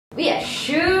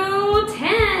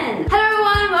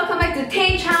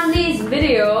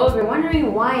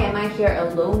why am I here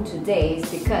alone today is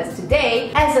because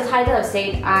today, as the title has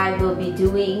said, I will be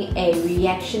doing a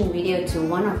reaction video to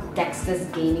one of Dexter's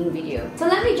gaming videos. So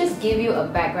let me just give you a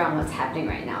background what's happening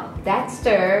right now.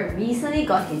 Dexter recently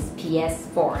got his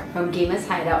PS4 from Gamers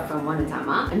Hideout from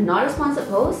Wanatama. Not a sponsored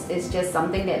post, it's just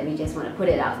something that we just want to put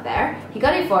it out there. He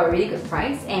got it for a really good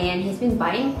price and he's been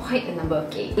buying quite a number of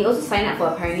games. He also signed up for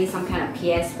apparently some kind of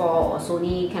PS4 or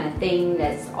Sony kind of thing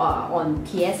that's on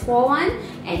PS4 one,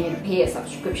 and you have to pay a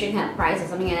subscription kind of price or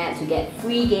something like that to get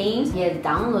free games. He has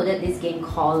downloaded this game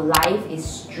called Life is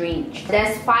Strange.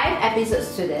 There's 5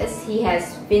 episodes to this. He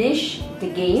has finished the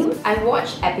game. I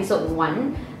watched episode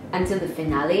 1 until the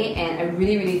finale and I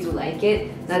really do like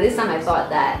it. Now this time I thought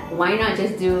that why not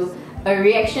just do a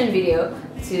reaction video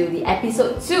to the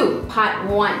episode 2, part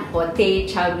 1 for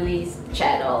TehChamLee's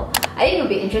channel. I think it'll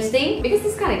be interesting because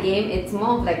this kind of game, it's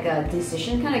more of like a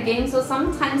decision kind of game, so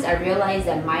sometimes I realize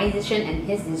that my decision and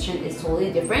his decision is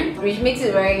totally different, which makes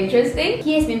it very interesting.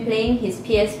 He has been playing his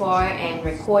PS4 and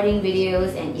recording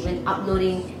videos and even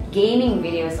uploading gaming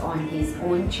videos on his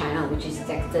own channel, which is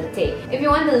Dexter Teh. If you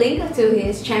want the link to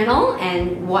his channel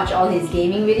and watch all his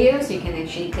gaming videos, you can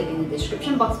actually click in the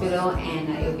description box below and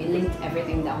it will be linked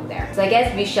everything down there. So I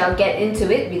guess we shall get into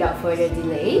it without further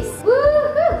delays.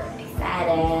 Woohoo!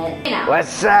 Excited! You know.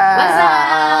 What's up? What's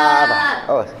up?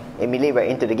 Oh, immediately we're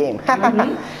into the game.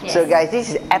 Yes. So guys, this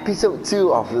is episode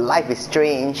 2 of Life is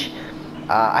Strange.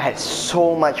 I had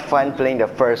so much fun playing the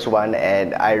first one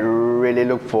and I really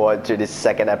look forward to this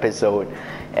second episode.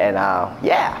 And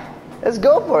yeah, let's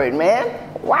go for it, man.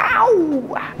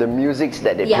 Wow! The music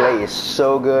that they play is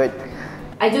so good.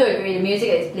 I do agree, the music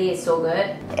that is played is so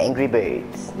good. Angry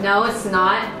Birds. No, it's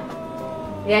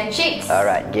not. They're chicks.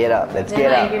 Alright, get up. Let's They're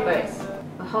get up. Angry Birds.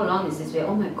 How long is this video?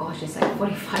 Oh my gosh, it's like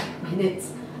 45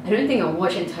 minutes. I don't think I'll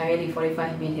watch entirely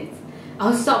 45 minutes.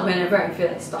 I'll stop whenever I feel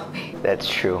like stopping. That's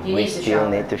true. You We need to still shower.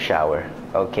 need to shower.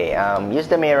 Okay, use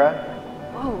the mirror.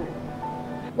 Whoa.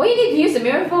 What do you need to use the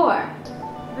mirror for?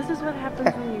 This is what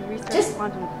happens when you research Just-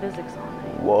 quantum physics all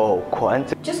night. Whoa,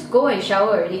 quantum. Just go and shower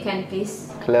already, can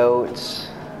please? Clothes.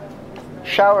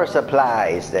 Shower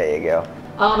supplies. There you go.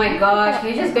 Oh my gosh, can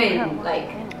you just go and like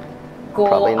go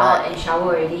Probably out not. and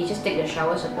shower already? Just take the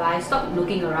shower supply. Stop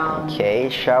looking around. Okay,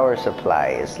 shower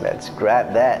supplies. Let's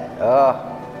grab that. Oh,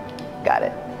 got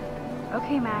it.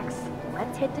 Okay, Max,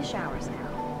 let's hit the showers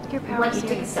now. Your power What, you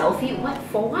take a selfie? What?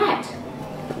 For what?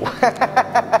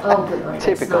 Typical Oh good lord,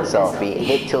 that's not a selfie.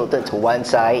 Head tilted to one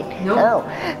side. Nope.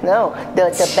 No. The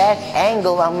best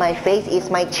angle on my face is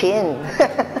my chin.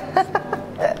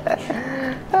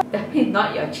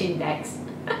 Not your chin, Dex.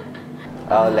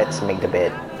 Oh, let's make the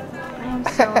bed. I am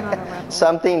so not a rebel.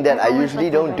 Something that I usually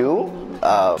don't do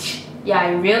Yeah,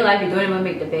 in real life you don't even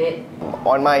make the bed.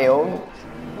 on my own.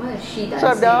 What has she done? What's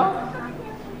up, dog?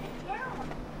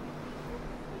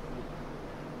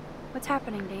 What's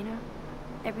happening, Dana?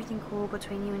 Everything cool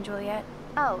between you and Juliet?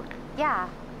 Oh, yeah.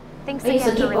 Thanks It's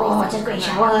again for okay. Oh, releasing just go and the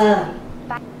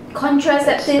shower.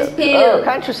 Contraceptive pill. Oh,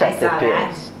 contraceptive I saw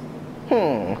that. pills.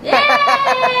 Yay!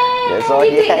 That's all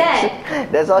You she take had.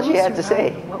 that. That's all she had to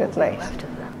say. That's nice.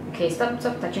 Okay, stop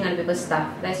touching other people's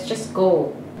stuff. Let's just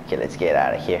go. Okay, let's get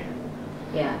out of here.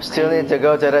 Yeah. Still need to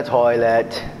go to the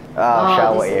toilet. Oh,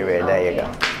 shower this is- area. There you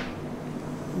okay.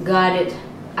 go. Got it.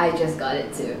 I just got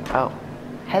it too. Oh,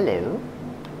 hello.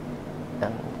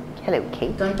 Hello,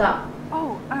 Kate. Don't talk.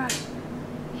 Oh,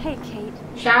 hey, Kate.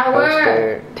 Shower.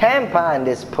 Poster. Tampon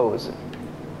disposer.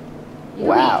 You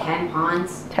Wow. need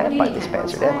tampons. What do you Tampon need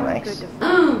dispenser. tampons That's for?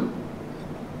 nice.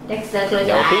 Dexter, close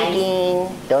your No eyes.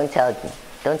 peeking.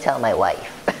 Don't tell my wife.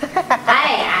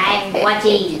 Hi, I'm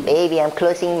watching. Baby, I'm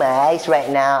closing my eyes right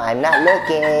now. I'm not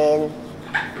looking.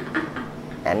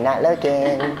 I'm not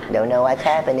looking. Don't know what's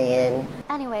happening.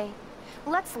 Anyway,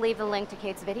 let's leave the link to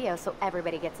Kate's video so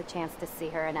everybody gets a chance to see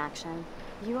her in action.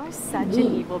 You are such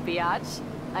an evil biatch.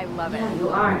 I love Yeah, it. you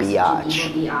are. Biatch. Such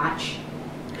an evil biatch.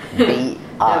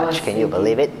 Biatch. was Can you so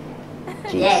believe it?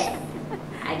 Jeez. Yes,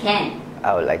 I can.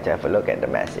 I would like to have a look at the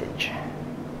message.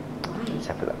 Why? Let's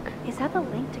have a look. Is that the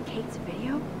link to Kate's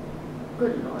video?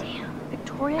 Good lord. Damn,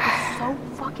 Victoria is so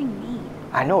fucking mean.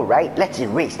 I know, right? Let's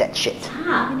erase that shit.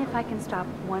 Stop. Even if I can stop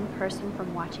one person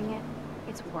from watching it,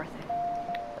 it's worth it.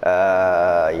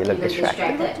 You look You look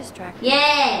distracted. You look distracted.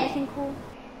 Yeah. Everything cool?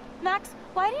 Max,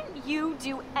 why didn't you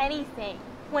do anything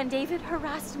when David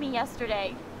harassed me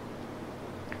yesterday?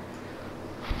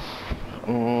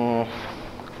 Mm,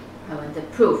 I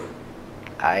wanted proof.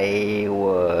 I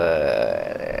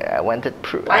wanted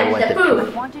proof. I wanted the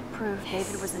proof. I wanted proof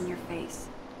David was in your face.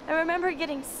 I remember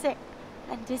getting sick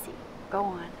and dizzy. Go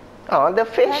on. Oh, the Then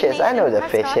fishes. I know Nathan the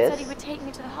Prescott said he fishes. would take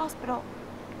me to the hospital.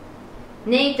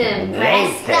 Nathan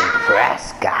Nathan Prescott.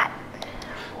 Prescott.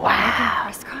 Wow.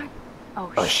 Prescott?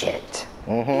 Oh shit.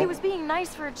 He was being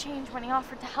nice for a change when he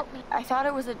offered to help me. I thought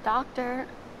it was a doctor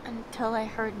until I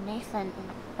heard Nathan and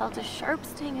felt a sharp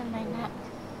sting in my neck.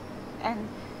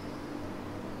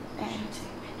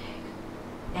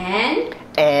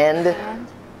 And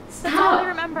that's all I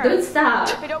remember. Don't stop.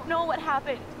 I don't know what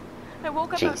happened. I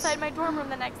woke up Jeez. outside my dorm room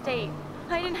the next day.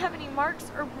 I didn't have any marks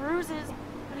or bruises,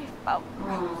 but I felt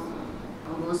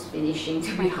Almost finishing,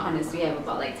 to be honest. We have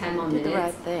about like 10 more Did minutes. the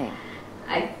right thing.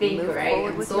 I think, Move right?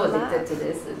 forward I'm with so your addicted life. to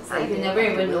this. It's I like you did. never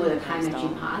even know the Really time actually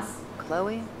don't. pass.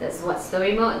 Chloe, That's what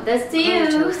story mode does to Chloe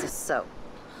you. chose to sew.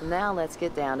 Now let's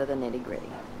get down to the nitty-gritty.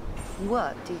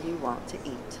 What do you want to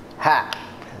eat? Ha!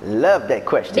 Love that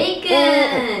question.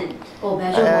 Bacon! Oh,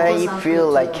 Belgian waffle I sounds feel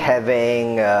good like too.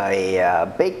 having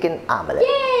a bacon omelette.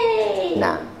 Yay!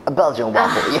 Nah, a Belgian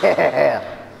waffle.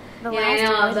 Yeah. The Yeah, I last know,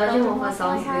 Belgian Belgian waffle waffle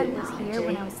I sounds had good was now, here when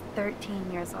actually. I was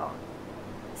 13 years old.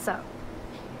 So,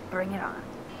 bring it on.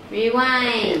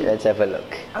 Rewind. Let's have a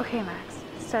look. Okay, Max.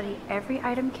 Study every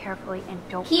item carefully and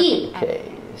don't Key. forget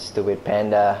Okay, stupid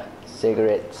panda,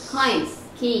 cigarettes, Coins.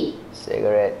 Key.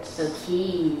 cigarettes, So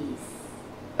keys.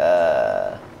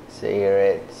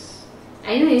 cigarettes,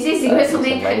 I know you say cigarettes so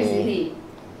many some times money. already.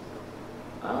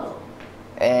 Oh.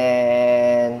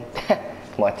 and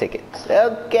more tickets.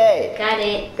 Okay, Got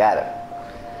it. got it.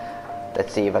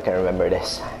 Let's see if I can remember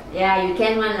this. Yeah, you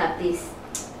can one up this.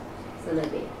 So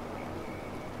let me.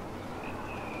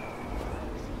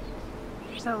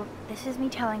 So, this is me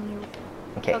telling you.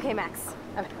 Okay. Okay, Max.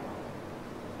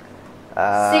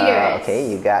 Cigarettes.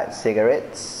 Okay, you got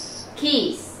cigarettes.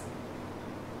 Keys.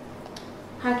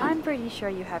 Hockey. I'm pretty sure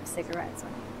you have cigarettes on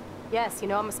you. Yes, you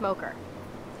know I'm a smoker.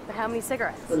 But how many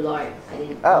cigarettes? Good lord. I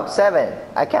didn't. Oh, 7.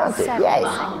 I counted. 7. Yay.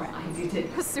 Wow, I did it.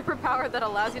 A superpower that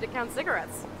allows you to count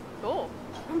cigarettes. Cool.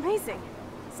 Amazing.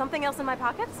 Something else in my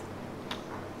pockets?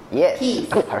 Yes. Keys.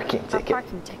 Parking A ticket.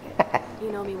 parking ticket.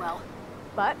 You know me well.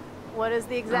 But what is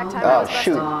the exact time Oh, I was busted?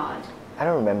 shoot. God. I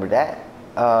don't remember that.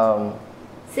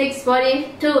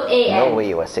 6:42 a.m. No way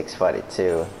it was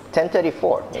 6:42.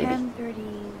 10:34 maybe.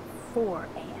 10:34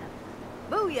 a.m.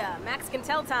 Booyah! Max can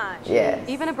tell time. Yes.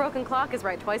 Even a broken clock is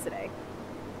right twice a day.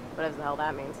 Whatever the hell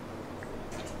that means.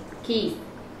 Keys.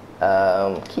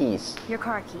 Keys. Your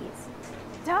car keys.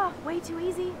 Duh, way too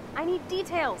easy. I need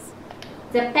details.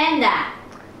 The panda.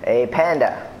 A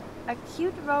panda. A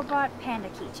cute robot panda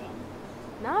keychain.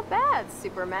 Not bad,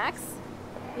 Super Max.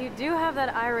 You do have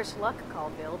that Irish luck,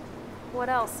 Caulfield. What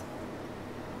else?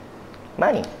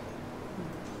 Money.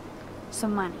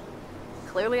 Some money.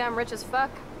 Clearly I'm rich as fuck.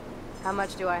 How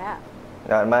much do I have?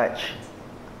 Not much.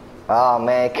 Oh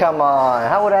man, come on.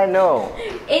 How would I know?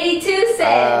 82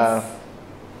 cents.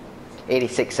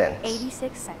 86 cents.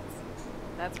 86 cents.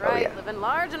 That's right, yeah. living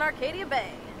large in Arcadia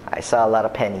Bay. I saw a lot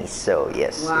of pennies, so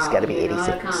yes, Wow, it's gotta be you know how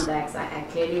to 86. count backs. I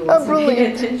clearly I'm wasn't paying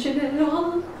brilliant. attention at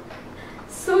all.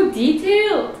 So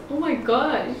detailed. Oh my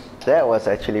gosh. That was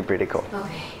actually pretty cool.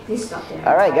 Okay, please stop there.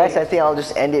 Alright guys, I think I'll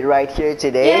just end it right here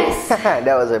today. Yes.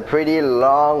 That was a pretty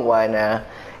long one.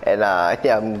 And I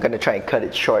think I'm gonna try and cut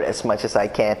it short as much as I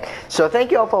can. So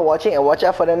thank you all for watching and watch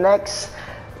out for the next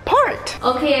part.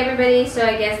 Okay, everybody. So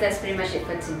I guess that's pretty much it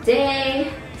for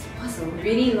today. This was a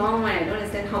really long one. I don't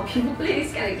understand how people play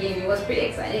this kind of game. It was pretty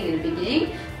exciting in the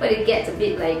beginning, but it gets a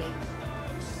bit like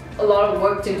a lot of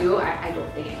work to do. I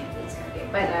don't think I can play this kind of game.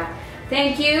 But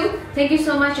thank you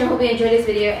so much. I hope you enjoyed this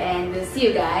video, and we'll see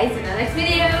you guys in the next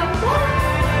video. Bye.